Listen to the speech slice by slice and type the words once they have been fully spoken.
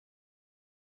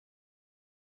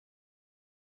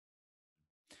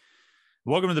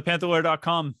Welcome to the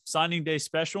Panther-Lair.com signing day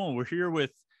special. And we're here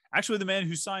with actually the man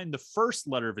who signed the first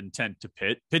letter of intent to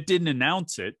Pitt. Pitt didn't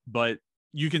announce it, but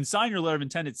you can sign your letter of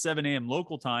intent at 7 a.m.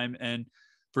 local time. And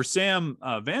for Sam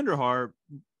Vander Haar,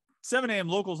 7 a.m.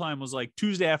 local time was like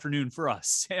Tuesday afternoon for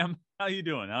us. Sam, how you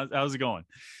doing? How's it going?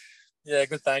 Yeah,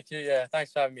 good. Thank you. Yeah,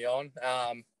 thanks for having me on.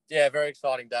 Yeah, very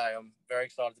exciting day. I'm very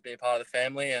excited to be a part of the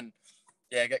family and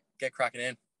yeah, get cracking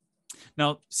in.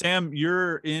 Now, Sam,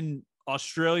 you're in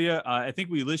Australia. I think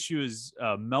we list you as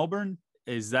Melbourne.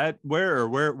 Is that where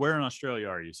in Australia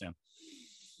are you, Sam?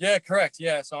 Yeah, correct.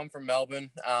 Yeah, so I'm from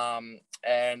Melbourne,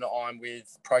 and I'm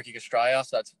with Pro Kick Australia.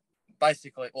 So it's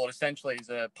basically, well, essentially is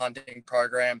a punting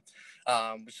program,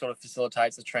 which sort of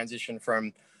facilitates the transition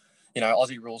from,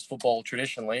 Aussie rules football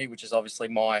traditionally, which is obviously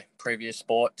my previous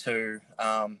sport, to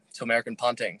American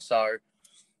punting. So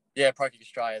yeah, Pro Kick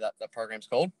Australia, that program's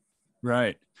called.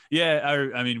 Right. Yeah.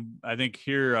 I mean, I think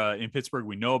here in Pittsburgh,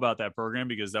 we know about that program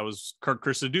because that was Kirk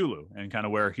Christodoulou and kind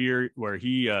of where he,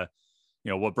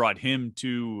 what brought him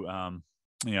to,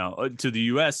 to the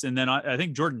U.S. And then I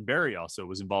think Jordan Berry also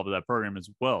was involved with that program as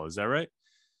well. Is that right?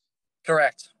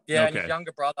 Correct. Yeah. Okay. And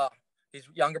his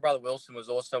younger brother Wilson was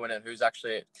also in it, who's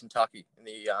actually at Kentucky in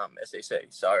the SEC.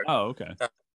 So, oh, okay.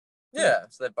 Yeah.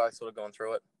 So they've both sort of gone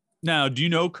through it. Now, do you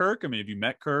know Kirk? I mean, have you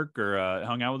met Kirk or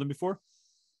hung out with him before?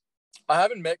 I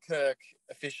haven't met Kirk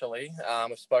officially.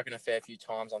 I've spoken a fair few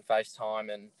times on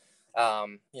FaceTime and,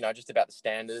 just about the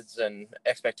standards and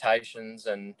expectations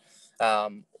and,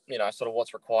 sort of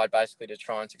what's required basically to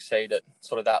try and succeed at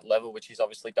sort of that level, which he's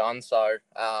obviously done. So,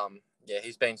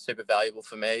 he's been super valuable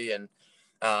for me. And,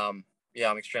 I'm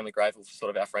extremely grateful for sort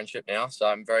of our friendship now. So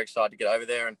I'm very excited to get over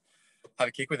there and have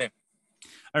a kick with him.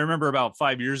 I remember about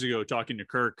 5 years ago talking to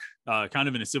Kirk, kind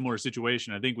of in a similar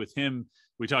situation. I think with him,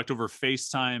 we talked over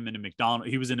FaceTime in a McDonald's.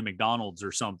 He was in a McDonald's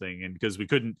or something, and because we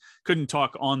couldn't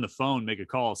talk on the phone, make a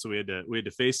call, so we had to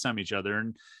FaceTime each other.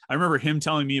 And I remember him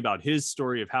telling me about his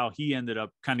story of how he ended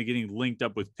up kind of getting linked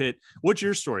up with Pitt. What's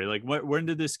your story? Like, when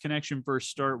did this connection first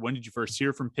start? When did you first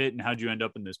hear from Pitt, and how did you end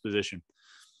up in this position?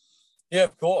 Yeah,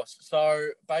 of course. So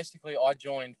basically, I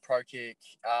joined Pro Kick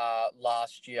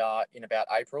last year in about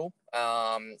April,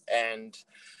 and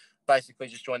basically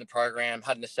just joined the program,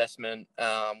 had an assessment,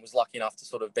 was lucky enough to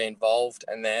sort of be involved,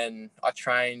 and then I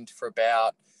trained for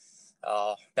about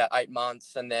 8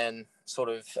 months, and then sort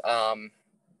of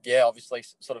obviously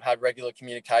sort of had regular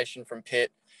communication from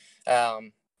Pitt,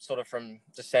 sort of from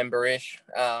December-ish.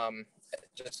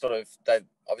 Just sort of they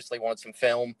obviously wanted some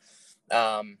film.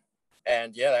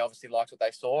 And yeah, they obviously liked what they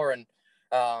saw, and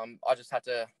I just had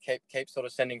to keep sort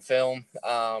of sending film.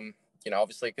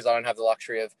 Obviously because I don't have the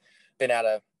luxury of being able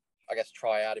to, I guess,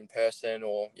 try out in person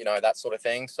or that sort of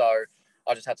thing. So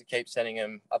I just had to keep sending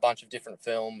him a bunch of different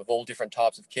film of all different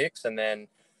types of kicks, and then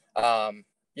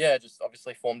just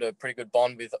obviously formed a pretty good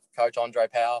bond with Coach Andre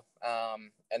Powell,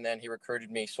 and then he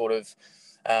recruited me sort of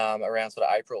around sort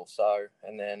of April. So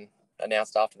and then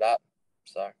announced after that.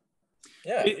 So.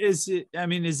 Yeah. Yeah,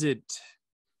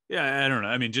 I don't know.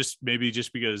 I mean, just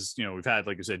because, we've had,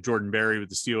 like I said, Jordan Berry with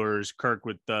the Steelers, Kirk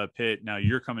with Pitt. Now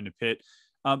you're coming to Pitt.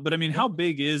 But I mean, how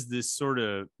big is this sort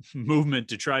of movement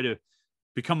to try to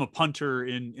become a punter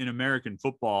in American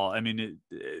football? I mean,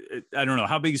 I don't know.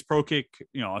 How big is Pro Kick,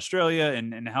 Australia,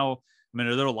 and how, I mean,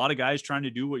 are there a lot of guys trying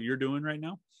to do what you're doing right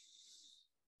now?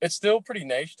 It's still pretty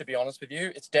niche, to be honest with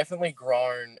you. It's definitely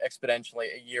grown exponentially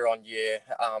year on year,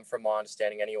 from my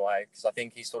understanding anyway, because I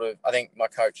think my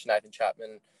coach, Nathan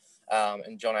Chapman,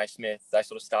 and John A. Smith, they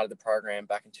sort of started the program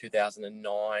back in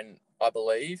 2009, I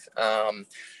believe.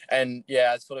 And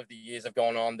yeah, as sort of the years have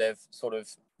gone on, they've sort of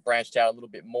branched out a little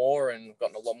bit more and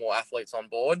gotten a lot more athletes on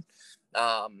board.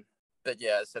 But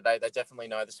yeah, so they definitely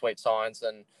know the sweet science,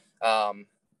 and I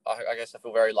guess I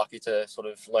feel very lucky to sort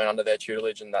of learn under their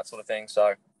tutelage and that sort of thing.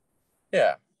 So,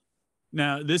 yeah.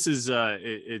 Now, this is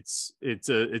it's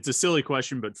a silly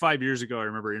question, but 5 years ago, I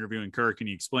remember interviewing Kirk, and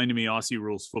he explained to me Aussie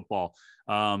rules football.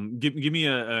 Give me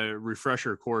a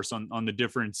refresher course on the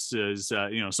differences,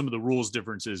 some of the rules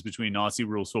differences between Aussie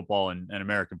rules football and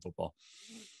American football.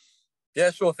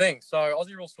 Yeah, sure thing. So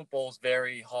Aussie rules football is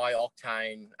very high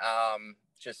octane,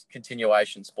 just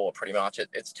continuation sport pretty much.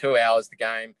 It's 2 hours the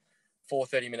game, 4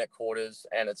 30-minute quarters,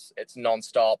 and it's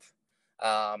nonstop.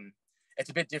 It's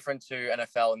a bit different to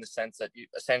NFL in the sense that you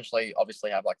essentially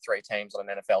obviously have like 3 teams on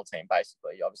an NFL team,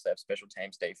 basically. You obviously have special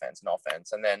teams, defense, and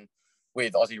offense. And then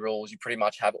with Aussie rules, you pretty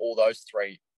much have all those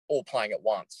 3 all playing at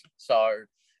once. So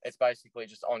it's basically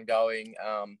just ongoing,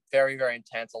 very, very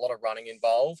intense, a lot of running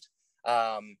involved.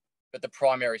 But the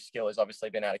primary skill is obviously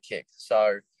being able to kick.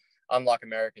 So unlike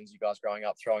Americans, you guys growing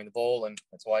up throwing the ball, and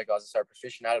that's why you guys are so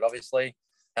proficient at it, obviously.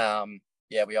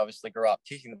 yeah, we obviously grew up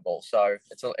kicking the ball. So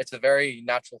it's a very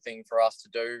natural thing for us to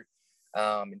do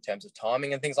in terms of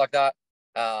timing and things like that.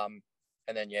 And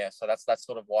then, yeah, so that's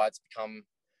sort of why it's become,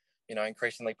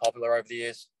 increasingly popular over the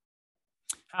years.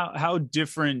 How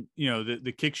different,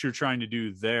 the kicks you're trying to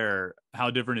do there, how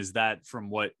different is that from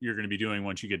what you're going to be doing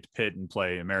once you get to Pitt and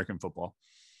play American football?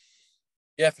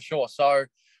 Yeah, for sure. So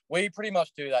we pretty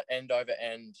much do that end over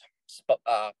end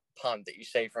punt that you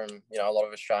see from, a lot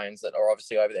of Australians that are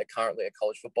obviously over there currently at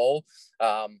college football.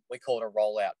 We call it a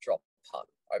rollout drop punt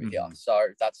over here. So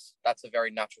that's a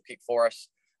very natural kick for us,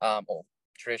 or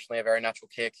traditionally a very natural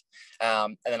kick.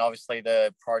 And then obviously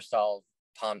the pro style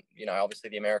punt, obviously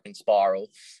the American spiral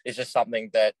is just something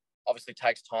that obviously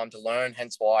takes time to learn.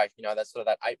 Hence why, that's sort of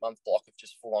that 8-month block of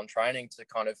just full on training to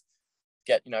kind of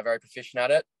get, very proficient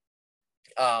at it.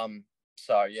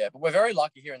 So yeah, but we're very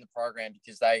lucky here in the program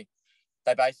because they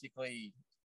basically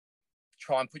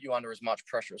try and put you under as much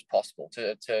pressure as possible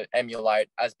to emulate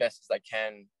as best as they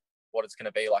can what it's going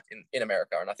to be like in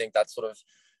America. And I think that's sort of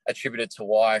attributed to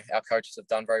why our coaches have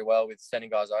done very well with sending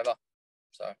guys over.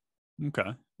 So.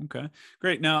 Okay.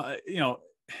 Great. Now,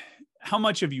 how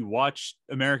much have you watched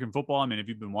American football? I mean, have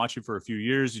you been watching for a few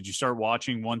years? Did you start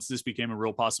watching once this became a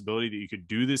real possibility that you could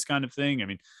do this kind of thing? I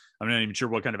mean, I'm not even sure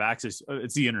what kind of access.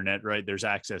 It's the internet, right? There's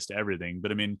access to everything.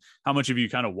 But I mean, how much have you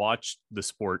kind of watched the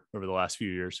sport over the last few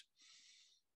years?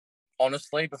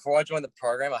 Honestly, before I joined the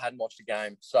program, I hadn't watched a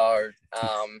game. So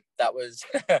that was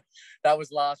that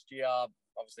was last year,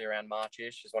 obviously around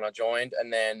March-ish is when I joined.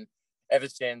 And then ever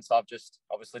since, I've just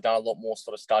obviously done a lot more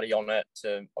sort of study on it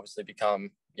to obviously become,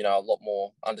 a lot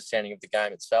more understanding of the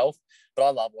game itself. But I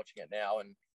love watching it now.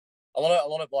 And a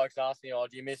lot of blokes ask me,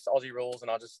 do you miss Aussie rules?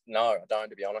 And I just, no, I don't,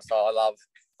 to be honest. I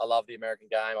love the American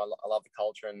game. I love the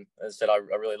culture. And as I said, I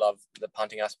really love the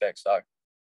punting aspect. So,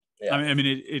 yeah. I mean,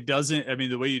 it doesn't, I mean,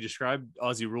 the way you describe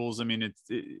Aussie rules, I mean,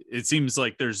 it seems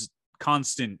like there's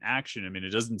constant action. I mean, it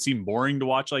doesn't seem boring to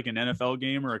watch like an NFL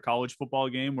game or a college football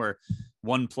game where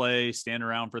one play, stand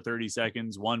around for 30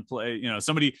 seconds, one play,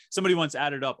 somebody once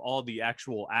added up all the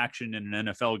actual action in an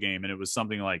NFL game. And it was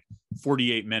something like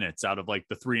 48 minutes out of like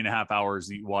the 3.5 hours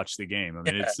that you watch the game. I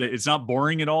mean, it's not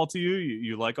boring at all to you.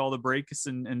 You like all the breaks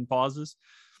and pauses.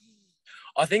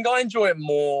 I think I enjoy it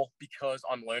more because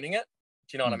I'm learning it.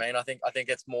 Do you know what I mean? I think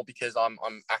it's more because I'm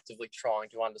actively trying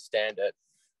to understand it.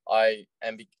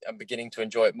 I'm beginning to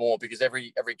enjoy it more because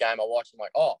every game I watch, I'm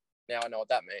like, oh, now I know what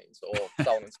that means, or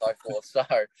so on and so forth. So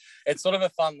it's sort of a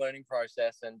fun learning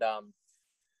process. And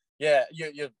yeah,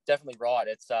 you're definitely right.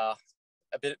 It's a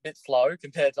bit slow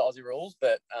compared to Aussie rules,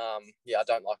 but yeah, I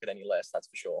don't like it any less. That's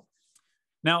for sure.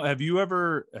 Now, have you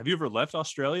ever left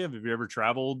Australia? Have you ever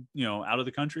traveled, out of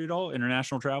the country at all?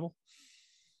 International travel?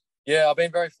 Yeah, I've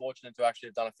been very fortunate to actually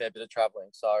have done a fair bit of traveling.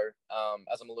 So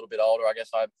as I'm a little bit older, I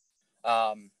guess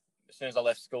as soon as I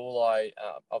left school, I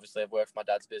obviously have worked for my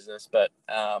dad's business, but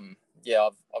yeah,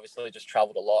 I've obviously just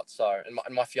traveled a lot. So,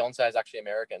 and my fiance is actually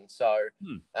American. So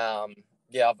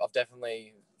yeah, I've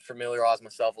definitely familiarized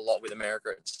myself a lot with America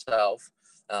itself.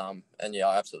 And yeah,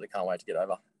 I absolutely can't wait to get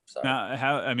over. So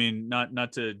now, I mean,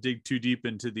 not to dig too deep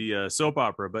into the soap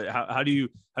opera, but how do you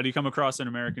come across an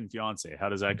American fiance? How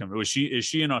does that come? Is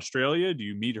she in Australia? Do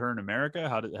you meet her in America?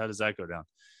 How does that go down?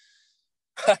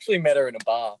 I actually met her in a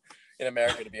bar in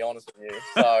America, to be honest with you.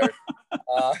 So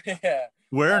yeah.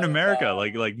 Where in America?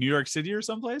 Like New York City or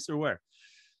someplace, or where?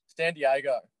 San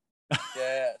Diego.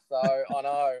 Yeah, so I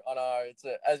know. It's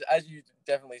as you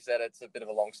definitely said, it's a bit of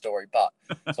a long story, but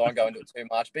so I won't go into it too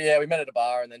much. But yeah, we met at a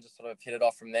bar and then just sort of hit it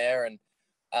off from there. And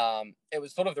it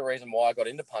was sort of the reason why I got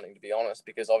into punting, to be honest,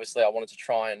 because obviously I wanted to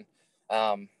try and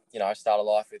start a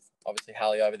life with obviously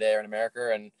Hallie over there in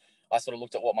America. And I sort of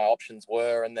looked at what my options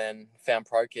were and then found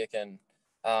Pro Kick. And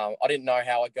I didn't know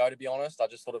how I'd go, to be honest. I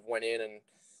just sort of went in and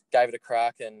gave it a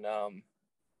crack. And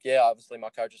yeah, obviously my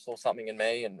coaches saw something in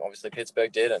me, and obviously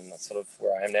Pittsburgh did, and that's sort of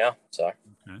where I am now. So,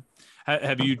 okay.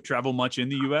 Have you traveled much in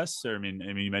the U.S.? Or I mean,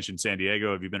 you mentioned San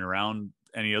Diego. Have you been around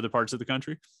any other parts of the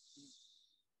country?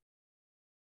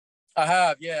 I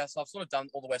have, yeah. So I've sort of done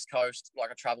all the West Coast. Like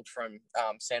I traveled from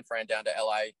San Fran down to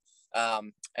LA,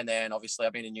 and then obviously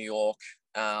I've been in New York.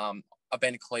 I've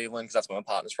been to Cleveland because that's where my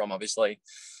partner's from, obviously.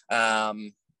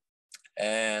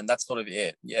 And that's sort of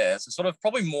it. Yeah. So sort of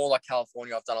probably more like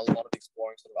California. I've done a lot of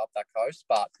exploring sort of up that coast,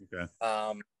 but okay.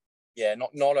 Yeah,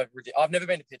 I've never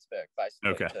been to Pittsburgh,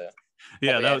 basically. Okay.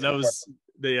 Yeah, that was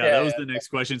the next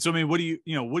question. So I mean, what do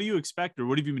you expect, or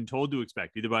what have you been told to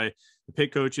expect, either by the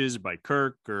Pitt coaches, or by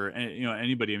Kirk, or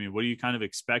anybody? I mean, what are you kind of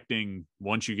expecting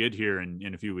once you get here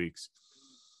in a few weeks?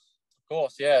 Of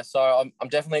course, yeah. So I'm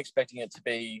definitely expecting it to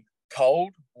be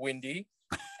cold, windy,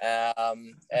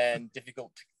 and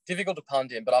difficult difficult to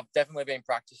punt in, but I've definitely been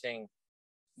practicing,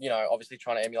 you know, obviously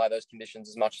trying to emulate those conditions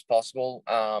as much as possible.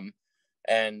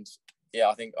 And yeah,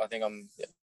 I think I'm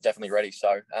definitely ready.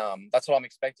 So that's what I'm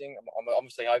expecting. I'm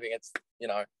obviously hoping it's, you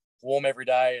know, warm every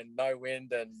day and no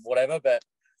wind and whatever, but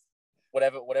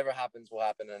whatever happens will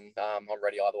happen, and I'm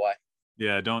ready either way.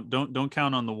 Yeah, don't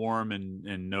count on the warm and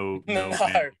no No, wind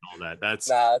and all that. That's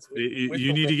it's you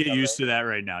wishful need to get thinking, I used think. to that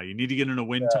right now. You need to get in a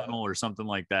wind Yeah, tunnel or something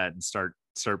like that and start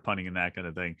punting and that kind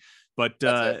of thing. But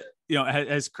that's it. you know,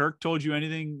 has Kirk told you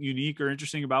anything unique or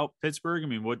interesting about Pittsburgh? I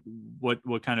mean, what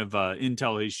kind of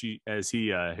intel has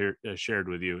he shared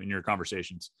with you in your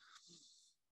conversations?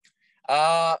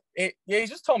 Yeah, he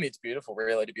just told me it's beautiful,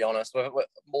 really, to be honest. A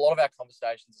lot of our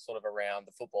conversations are sort of around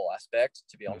the football aspect,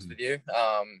 to be honest with you.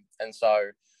 And so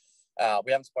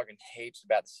we haven't spoken heaps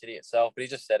about the city itself, but he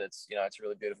just said it's, you know, it's a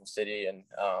really beautiful city. And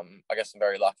I guess I'm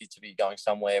very lucky to be going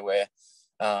somewhere where,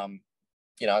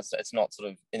 you know, it's not sort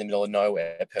of in the middle of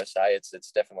nowhere per se.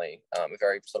 It's definitely a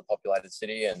very sort of populated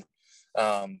city. And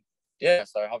yeah,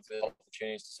 so hopefully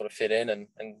opportunities to sort of fit in and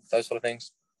those sort of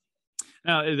things.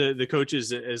 Now, the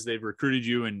coaches, as they've recruited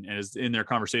you and as in their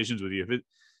conversations with you,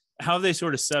 how have they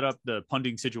sort of set up the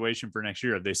punting situation for next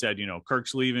year? Have they said, you know,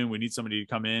 Kirk's leaving, we need somebody to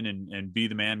come in and be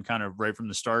the man kind of right from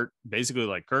the start? Basically,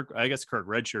 like Kirk, I guess Kirk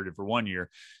redshirted for 1 year.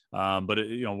 But,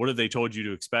 you know, what have they told you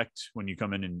to expect when you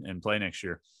come in and play next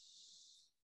year?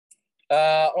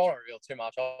 I don't want to reveal too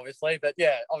much, obviously, but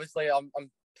yeah, obviously I'm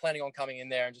planning on coming in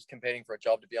there and just competing for a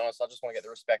job, to be honest. I just want to get the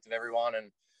respect of everyone.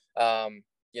 And,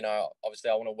 you know,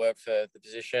 obviously I want to work for the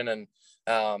position, and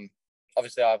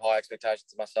obviously I have high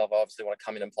expectations of myself. I obviously want to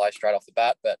come in and play straight off the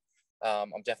bat, but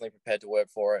I'm definitely prepared to work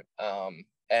for it.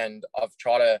 And I've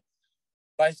tried to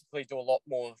basically do a lot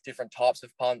more different types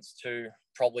of punts to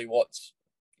probably what's,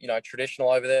 you know,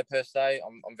 traditional over there per se.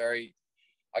 I'm very,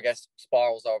 I guess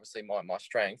spirals are obviously my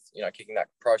strength, you know, kicking that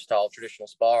pro style traditional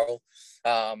spiral.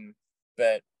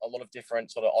 But a lot of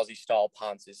different sort of Aussie style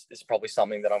punts is probably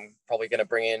something that I'm probably going to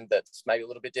bring in that's maybe a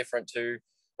little bit different to,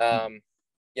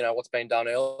 you know, what's been done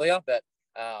earlier. But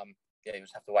yeah, you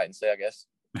just have to wait and see, I guess.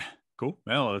 Cool.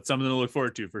 Well, it's something to look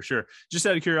forward to for sure. Just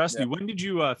out of curiosity, Yeah. when did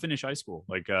you finish high school?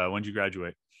 Like when did you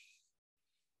graduate?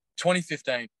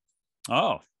 2015.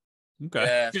 Oh, okay.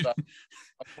 Yeah, so I'm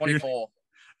 24.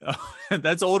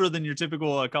 That's older than your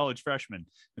typical college freshman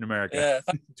in America. Yeah,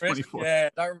 thanks, Chris. 24. Yeah,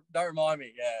 don't remind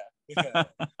me. Yeah.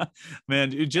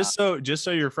 Man, just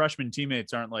so your freshman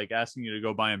teammates aren't like asking you to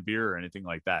go buy them beer or anything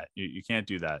like that. You can't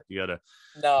do that. You gotta.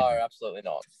 No, absolutely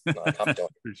not. No, I can't do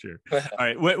it. For sure. All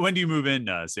right. When do you move in,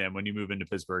 Sam? When do you move into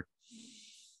Pittsburgh?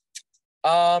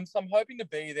 So I'm hoping to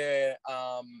be there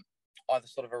either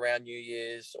sort of around New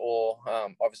Year's or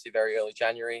obviously very early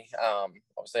January.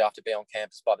 Obviously I have to be on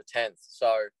campus by the 10th.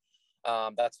 So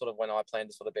that's sort of when I plan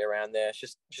to sort of be around there.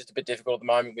 It's just a bit difficult at the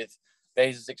moment with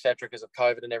visas, etc., because of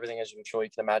COVID and everything, as I'm sure you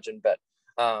can imagine. But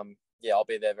yeah, I'll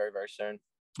be there very, very soon.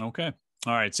 Okay.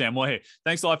 All right, Sam. Well, hey,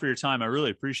 thanks a lot for your time. I really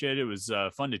appreciate it. It was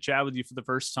fun to chat with you for the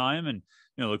first time, and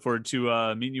you know, look forward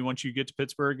to meeting you once you get to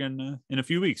Pittsburgh in a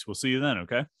few weeks. We'll see you then.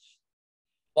 Okay.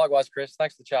 Likewise, Chris.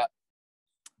 Thanks for the chat.